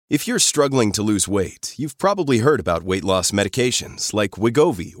If you're struggling to lose weight, you've probably heard about weight loss medications like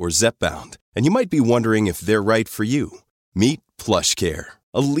Wegovy or Zepbound, and you might be wondering if they're right for you. Meet PlushCare,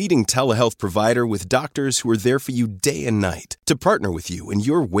 a leading telehealth provider with doctors who are there for you day and night to partner with you in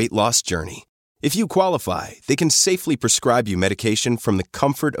your weight loss journey. If you qualify, they can safely prescribe you medication from the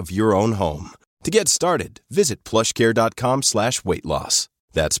comfort of your own home. To get started, visit plushcare.com/weightloss.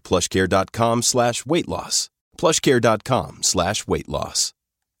 That's plushcare.com/weightloss. plushcare.com/weightloss.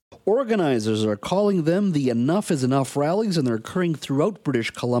 Organizers are calling them the Enough is Enough rallies, and they're occurring throughout British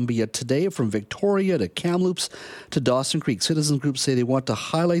Columbia today, from Victoria to Kamloops to Dawson Creek. Citizen groups say they want to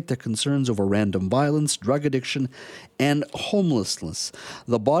highlight their concerns over random violence, drug addiction, and homelessness.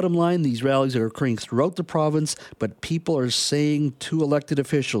 The bottom line, these rallies are occurring throughout the province, but people are saying to elected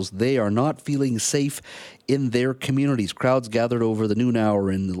officials they are not feeling safe in their communities. Crowds gathered over the noon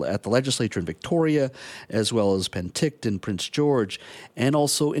hour at the legislature in Victoria, as well as Penticton, Prince George, and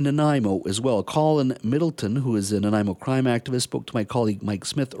also in Nanaimo as well. Colin Middleton, who is a Nanaimo crime activist, spoke to my colleague Mike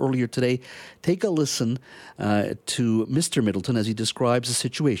Smith earlier today. Take a listen to Mr. Middleton as he describes the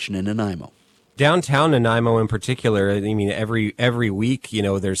situation in Nanaimo. Downtown Nanaimo in particular, I mean, every week,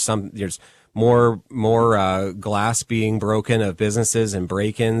 there's more glass being broken of businesses and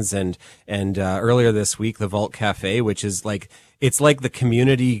break-ins, and earlier this week the Vault Cafe, which is it's like the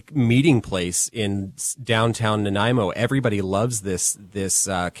community meeting place in downtown Nanaimo. Everybody loves this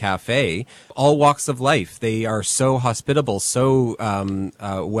cafe. All walks of life. They are so hospitable, so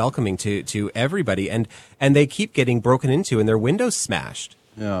welcoming to everybody, and they keep getting broken into and their windows smashed.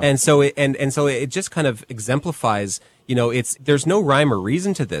 Yeah. And so it just kind of exemplifies, there's no rhyme or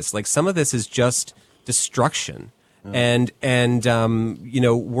reason to this. Like, some of this is just destruction. Yeah. And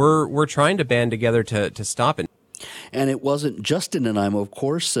we're trying to band together to stop it. And it wasn't just in Nanaimo, of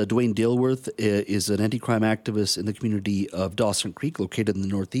course. Dwayne Dilworth is an anti-crime activist in the community of Dawson Creek, located in the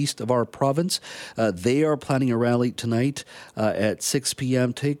northeast of our province. They are planning a rally tonight at 6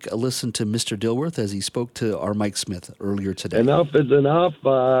 p.m. Take a listen to Mr. Dilworth as he spoke to our Mike Smith earlier today. Enough is enough.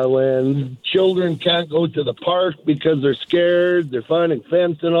 When children can't go to the park because they're scared, they're finding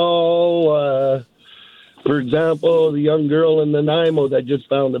fentanyl. For example, the young girl in Nanaimo that just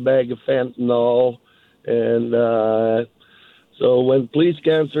found a bag of fentanyl. And so when police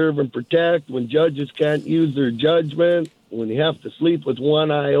can't serve and protect, when judges can't use their judgment, when you have to sleep with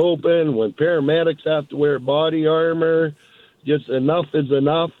one eye open, when paramedics have to wear body armor, just enough is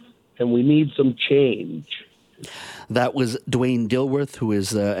enough, and we need some change. That was Dwayne Dilworth, who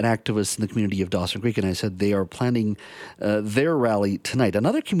is an activist in the community of Dawson Creek, and I said they are planning their rally tonight.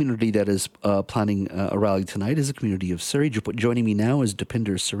 Another community that is planning a rally tonight is the community of Surrey. Joining me now is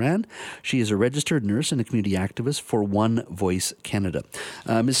Deepinder Saran. She is a registered nurse and a community activist for One Voice Canada.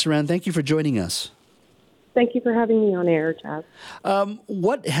 Ms. Saran, thank you for joining us. Thank you for having me on air, Chaz.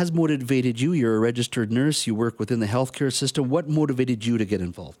 What has motivated you? You're a registered nurse. You work within the healthcare system. What motivated you to get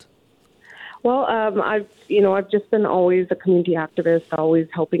involved? Well, I've just been always a community activist, always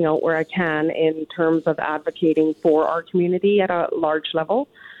helping out where I can in terms of advocating for our community at a large level,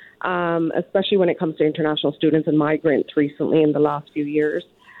 especially when it comes to international students and migrants recently in the last few years.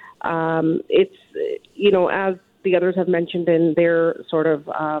 It's, as the others have mentioned in their sort of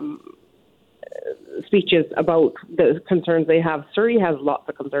speeches about the concerns they have, Surrey has lots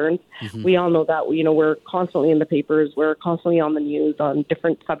of concerns. Mm-hmm. We all know that. We're constantly in the papers. We're constantly on the news on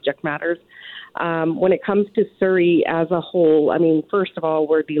different subject matters. When it comes to Surrey as a whole, I mean, first of all,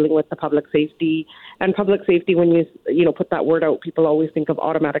 we're dealing with the public safety. And public safety, when you put that word out, people always think of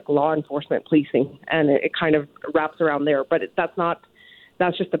automatic law enforcement policing, and it kind of wraps around there. But that's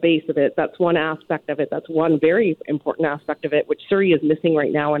just the base of it. That's one aspect of it. That's one very important aspect of it, which Surrey is missing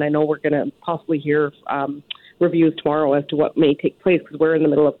right now. And I know we're going to possibly hear reviews tomorrow as to what may take place, because we're in the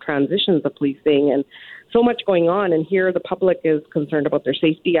middle of transitions of policing and so much going on. And here the public is concerned about their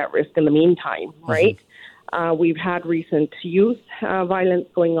safety at risk in the meantime, right? Mm-hmm. We've had recent youth violence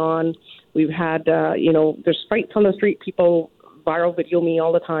going on. We've had, there's fights on the street. People viral video me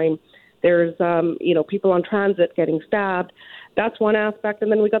all the time. There's, people on transit getting stabbed. That's one aspect. And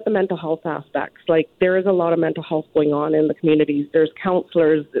then we got the mental health aspects. Like, there is a lot of mental health going on in the communities. There's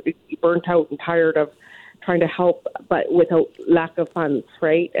counselors burnt out and tired of trying to help, but without lack of funds,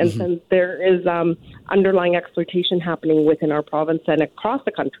 right? And then there is underlying exploitation happening within our province and across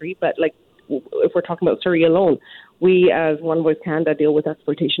the country. But like, if we're talking about Surrey alone, we as One Voice Canada deal with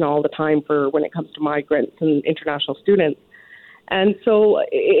exploitation all the time for when it comes to migrants and international students. And so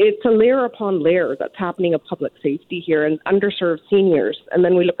it's a layer upon layer that's happening of public safety here and underserved seniors. And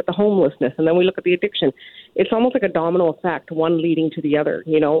then we look at the homelessness, and then we look at the addiction. It's almost like a domino effect, one leading to the other.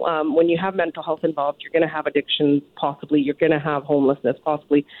 When you have mental health involved, you're going to have addictions, possibly. You're going to have homelessness,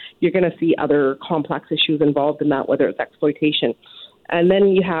 possibly. You're going to see other complex issues involved in that, whether it's exploitation. And then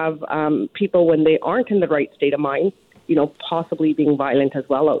you have people, when they aren't in the right state of mind, possibly being violent as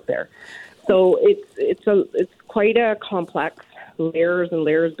well out there. So it's quite a complex layers and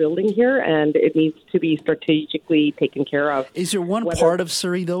layers building here, and it needs to be strategically taken care of. Is there one part of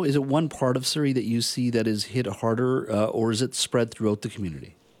Surrey, though? Is it one part of Surrey that you see that is hit harder, or is it spread throughout the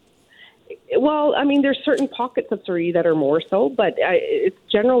community? Well, I mean, there's certain pockets of Surrey that are more so, but it's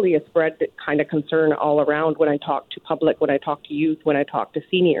generally a spread kind of concern all around when I talk to public, when I talk to youth, when I talk to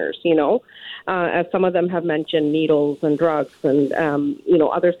seniors, as some of them have mentioned needles and drugs and,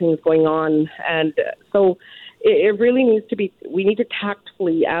 other things going on. And so it really needs to be, we need to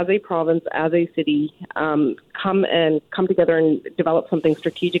tactfully, as a province, as a city, come together and develop something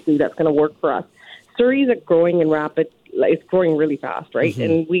strategically that's going to work for us. Surrey is growing and it's growing really fast, right? Mm-hmm.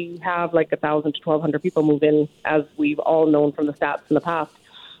 And we have like 1,000 to 1,200 people move in, as we've all known from the stats in the past,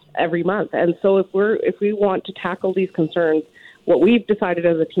 every month. And so if we want to tackle these concerns, what we've decided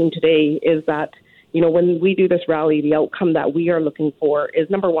as a team today is that, when we do this rally, the outcome that we are looking for is,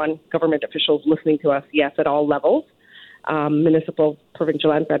 number one, government officials listening to us, yes, at all levels, municipal,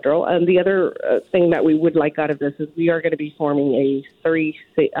 provincial, and federal. And the other thing that we would like out of this is we are going to be forming a Surrey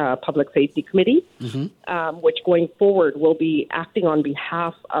Public Safety Committee, mm-hmm. Which going forward will be acting on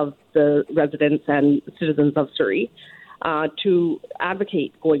behalf of the residents and citizens of Surrey to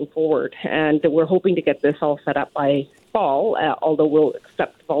advocate going forward. And we're hoping to get this all set up by fall, although we'll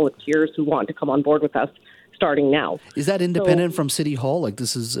accept volunteers who want to come on board with us starting now. Is that independent from City Hall? Like,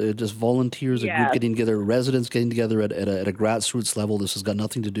 this is just volunteers, a group getting together, residents getting together at a grassroots level? This has got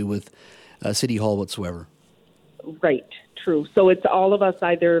nothing to do with City Hall whatsoever. Right, true. So it's all of us,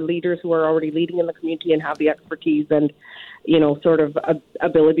 either leaders who are already leading in the community and have the expertise and, sort of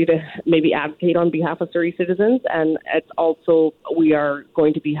ability to maybe advocate on behalf of Surrey citizens. And it's also, we are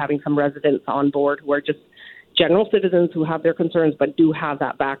going to be having some residents on board who are just general citizens who have their concerns but do have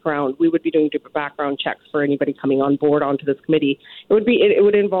that background. We would be doing background checks for anybody coming on board onto this committee. It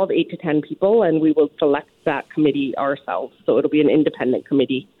would involve 8 to 10 people, and we will select that committee ourselves. So it'll be an independent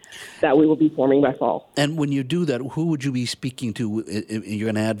committee that we will be forming by fall. And when you do that, who would you be speaking to? You're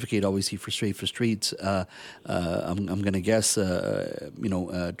going to advocate, obviously, for Straight for Streets. I'm going to guess,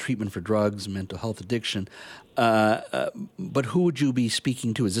 treatment for drugs, mental health, addiction. But who would you be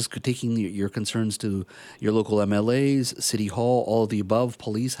speaking to? Is this taking your concerns to your local MLAs, City Hall, all of the above,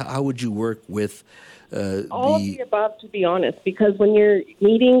 police? How would you work with all of the above, to be honest? Because when you're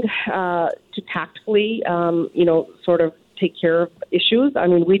needing to tactfully, sort of take care of issues. I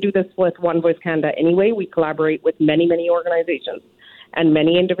mean, we do this with One Voice Canada anyway. We collaborate with many, many organizations and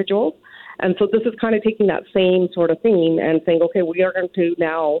many individuals. And so this is kind of taking that same sort of theme and saying, okay, we are going to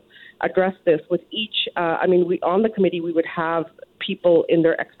now address this with each, on the committee, we would have people in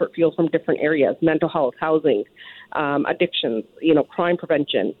their expert fields from different areas: mental health, housing, addictions, crime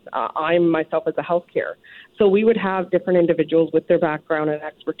prevention. I'm myself as a healthcare. So we would have different individuals with their background and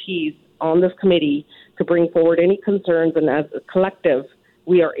expertise on this committee to bring forward any concerns, and as a collective,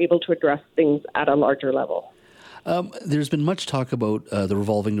 we are able to address things at a larger level. There's been much talk about the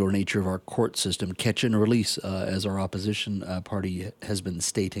revolving door nature of our court system, catch and release, as our opposition party has been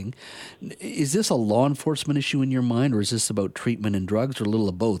stating. Is this a law enforcement issue in your mind, or is this about treatment and drugs, or a little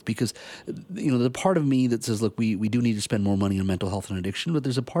of both? Because, the part of me that says, look, we do need to spend more money on mental health and addiction, but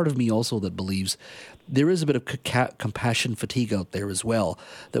there's a part of me also that believes there is a bit of compassion fatigue out there as well,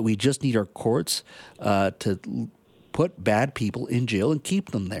 that we just need our courts to put bad people in jail and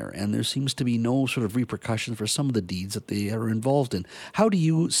keep them there. And there seems to be no sort of repercussions for some of the deeds that they are involved in. How do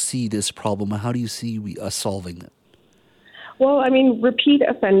you see this problem, and how do you see us solving it? Well, repeat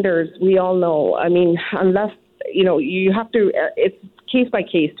offenders, we all know. Unless, you have to, it's case by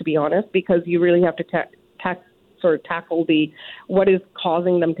case, to be honest, because you really have to tackle what is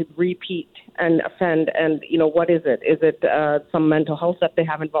causing them to repeat and offend, and, what is it? Is it some mental health that they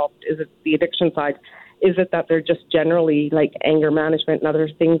have involved? Is it the addiction side? Is it that they're just generally like anger management and other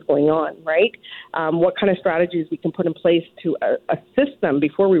things going on, right? What kind of strategies we can put in place to assist them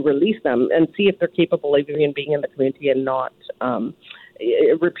before we release them and see if they're capable of even being in the community and not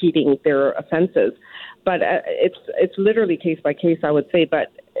repeating their offenses. But it's literally case by case, I would say.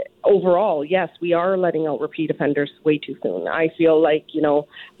 But overall, yes, we are letting out repeat offenders way too soon. I feel like,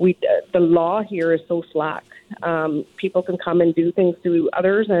 the law here is so slack. People can come and do things to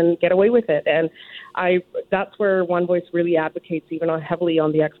others and get away with it. And that's where One Voice really advocates even heavily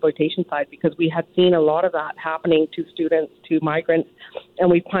on the exploitation side, because we had seen a lot of that happening to students, to migrants, and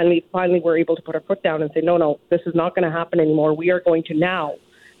we finally were able to put our foot down and say, no, this is not going to happen anymore. We are going to now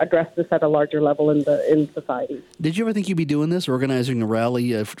address this at a larger level in society. Did you ever think you'd be doing this, organizing a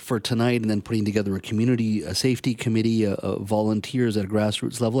rally for tonight and then putting together a community safety committee, volunteers at a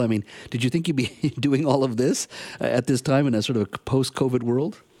grassroots level? I mean, did you think you'd be doing all of this at this time in a sort of post-COVID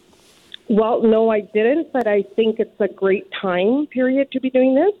world? Well, no, I didn't, but I think it's a great time period to be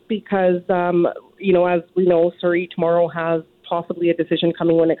doing this because, as we know, Surrey tomorrow has possibly a decision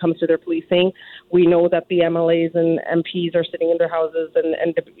coming when it comes to their policing. We know that the MLAs and MPs are sitting in their houses and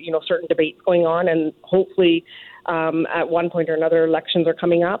certain debates going on, and hopefully at one point or another elections are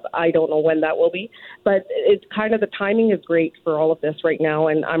coming up. I don't know when that will be, but it's kind of the timing is great for all of this right now,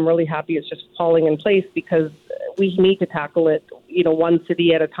 and I'm really happy it's just falling in place because we need to tackle it, one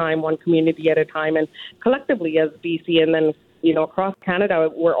city at a time, one community at a time, and collectively as BC and then, across Canada,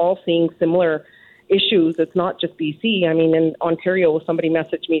 we're all seeing similar issues. It's not just BC. I mean, in Ontario, somebody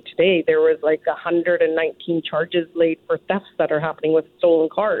messaged me today, there was like 119 charges laid for thefts that are happening with stolen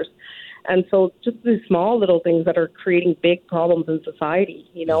cars. And so just these small little things that are creating big problems in society,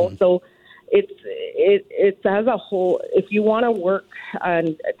 Mm-hmm. So it's as a whole, if you want to work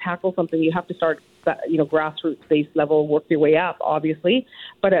and tackle something, you have to start grassroots based level, work your way up, obviously,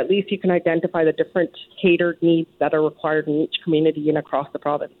 but at least you can identify the different catered needs that are required in each community and across the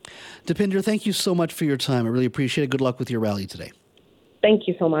province. Dipinder, thank you so much for your time. I really appreciate it. Good luck with your rally today. Thank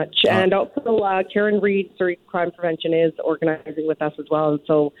you so much. And also, Karen Reed, Surrey Crime Prevention, is organizing with us as well. And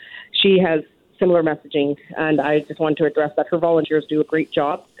so she has similar messaging. And I just want to address that her volunteers do a great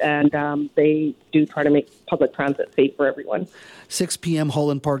job. And they do try to make public transit safe for everyone. 6 p.m.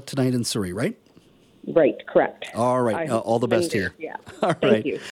 Holland Park tonight in Surrey, right? Right, correct. All right. All the best here. Yeah. All right. Thank you.